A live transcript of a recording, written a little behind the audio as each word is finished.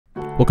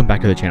Welcome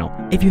back to the channel.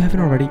 If you haven't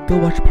already, go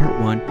watch part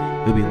 1.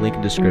 It will be linked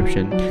in the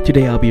description.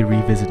 Today I'll be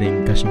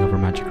revisiting Gushing over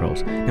Magic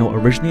Girls. Now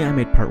originally I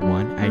made part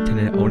 1. I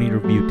intended to only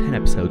review 10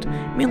 episodes,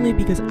 mainly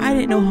because I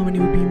didn't know how many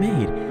would be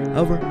made.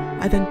 However,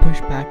 I then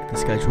pushed back the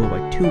schedule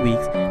by 2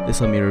 weeks. This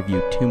let me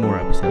review 2 more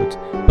episodes.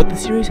 But the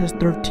series has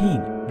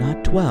 13,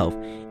 not 12,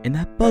 and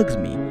that bugs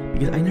me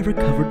because I never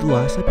covered the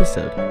last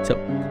episode. So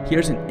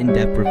here's an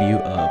in-depth review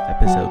of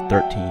episode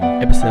 13.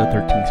 Episode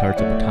 13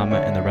 starts with Matama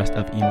and the rest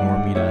of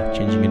Inormita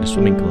changing into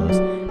swimming clothes.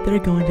 They're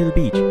going to the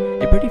beach.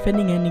 A pretty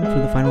fitting ending for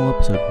the final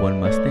episode, one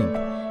must think.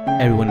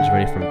 Everyone is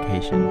ready for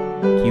vacation.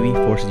 Kiwi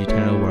forces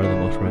Utena to wear the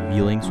most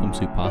revealing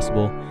swimsuit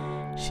possible.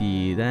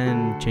 She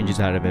then changes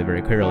out of it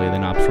very clearly,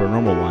 then opts for a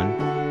normal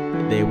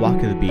one. They walk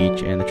to the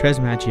beach, and the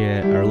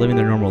Tresmagia are living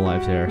their normal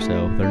lives there,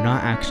 so they're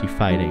not actually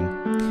fighting.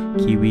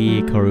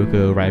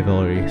 Kiwi-Koruko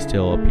rivalry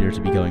still appears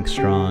to be going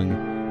strong.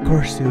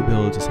 Korsu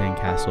builds a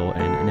sandcastle,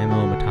 and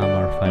Nemo and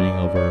Matama are fighting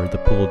over the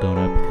pool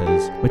donut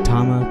because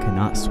Matama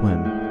cannot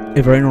swim.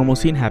 A very normal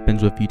scene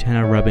happens with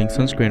Utena rubbing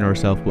sunscreen on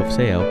herself with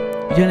Sayo.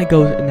 Utena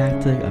goes and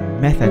acts like a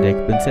meth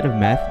addict, but instead of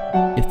meth,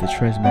 it's the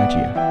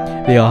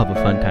Tresmagia. They all have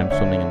a fun time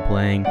swimming and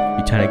playing.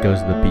 Utena goes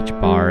to the beach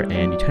bar,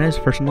 and Utena is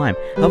first in line.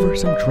 However,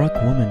 some drunk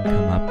woman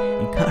come up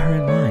and cut her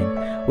in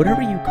line.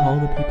 Whatever you call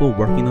the people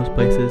working those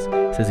places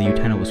says that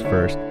Utena was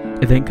first.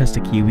 It then cuts to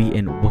Kiwi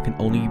in what can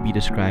only be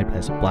described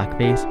as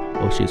blackface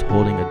while she is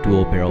holding a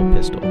dual-barrel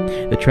pistol.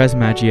 The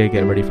Tresmagia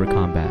get ready for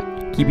combat.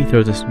 Kiwi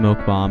throws a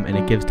smoke bomb, and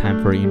it gives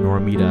time for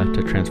Inormita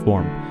to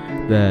transform.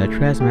 The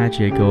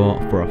Tresmagia go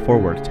for a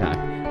forward attack,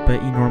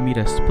 but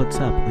Inormita splits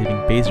up,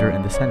 leaving Baser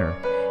in the center.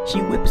 She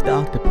whips the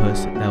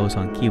octopus that was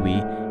on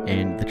Kiwi,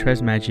 and the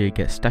Tresmagia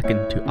gets stuck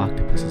into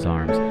Octopus's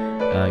arms.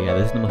 Yeah,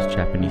 this is the most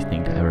Japanese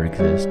thing to ever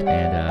exist,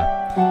 and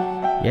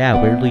yeah,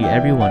 weirdly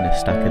everyone is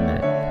stuck in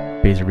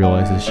it. Baser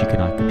realizes she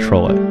cannot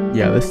control it.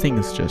 Yeah, this thing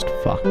is just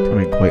fucked. I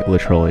mean, quite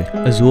literally.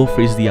 Azul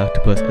freezes the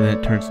octopus and then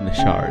it turns into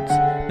shards.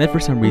 Then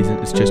for some reason,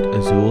 it's just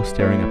Azul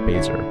staring at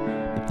Baser.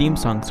 The theme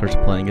song starts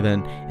playing and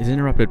then is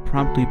interrupted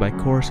promptly by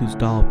Korsu's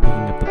doll picking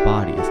up the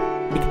bodies.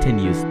 It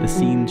continues. The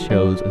scene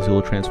shows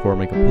Azul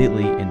transforming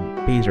completely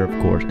and Baser,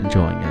 of course,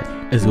 enjoying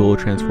it. Azul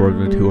transforms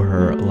into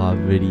her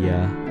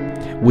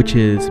Lavidia, which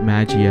is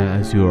Magia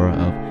Azura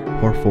of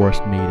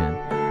Horforest Maiden.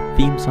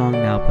 Theme song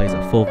now plays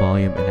at full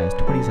volume and has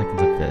 20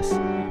 seconds of this.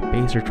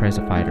 Baser tries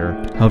to fight her.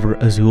 However,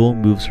 Azul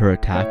moves her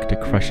attack to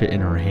crush it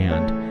in her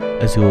hand.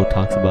 Azul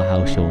talks about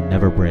how she'll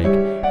never break.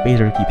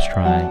 Baser keeps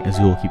trying.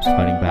 Azul keeps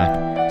fighting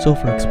back.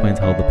 Sulfur explains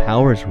how the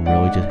power is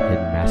really just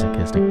hidden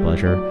masochistic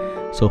pleasure.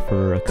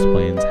 Sulfur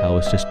explains how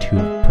it's just two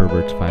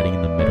perverts fighting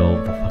in the middle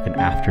of the fucking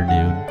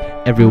afternoon.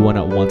 Everyone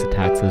at once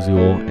attacks Azul,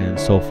 and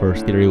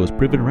Sulfur's theory was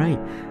proven right.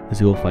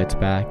 Azul fights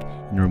back,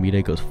 and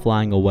Normita goes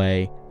flying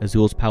away.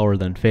 Azul's power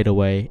then fade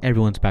away.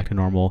 Everyone's back to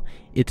normal.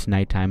 It's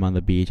nighttime on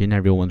the beach, and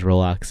everyone's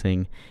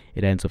relaxing.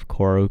 It ends with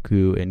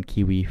Koroku and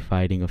Kiwi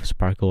fighting with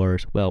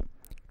sparklers. Well,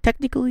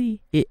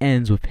 technically, it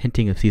ends with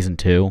hinting of season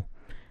 2.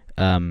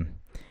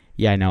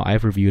 Yeah, I know,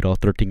 I've reviewed all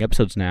 13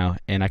 episodes now,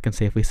 and I can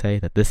safely say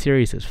that this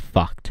series is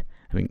fucked.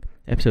 I mean,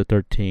 episode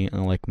 13,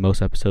 unlike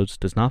most episodes,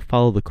 does not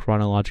follow the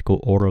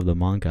chronological order of the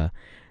manga.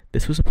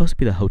 This was supposed to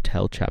be the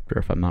hotel chapter,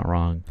 if I'm not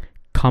wrong.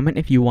 Comment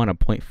if you want a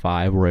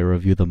 0.5 where I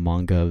review the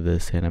manga of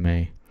this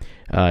anime.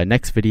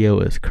 Next video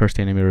is Cursed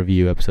Anime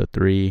Review, episode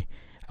 3.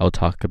 I'll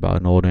talk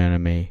about an old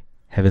anime,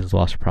 Heaven's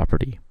Lost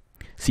Property.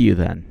 See you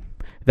then.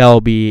 That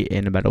will be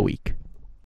in about a week.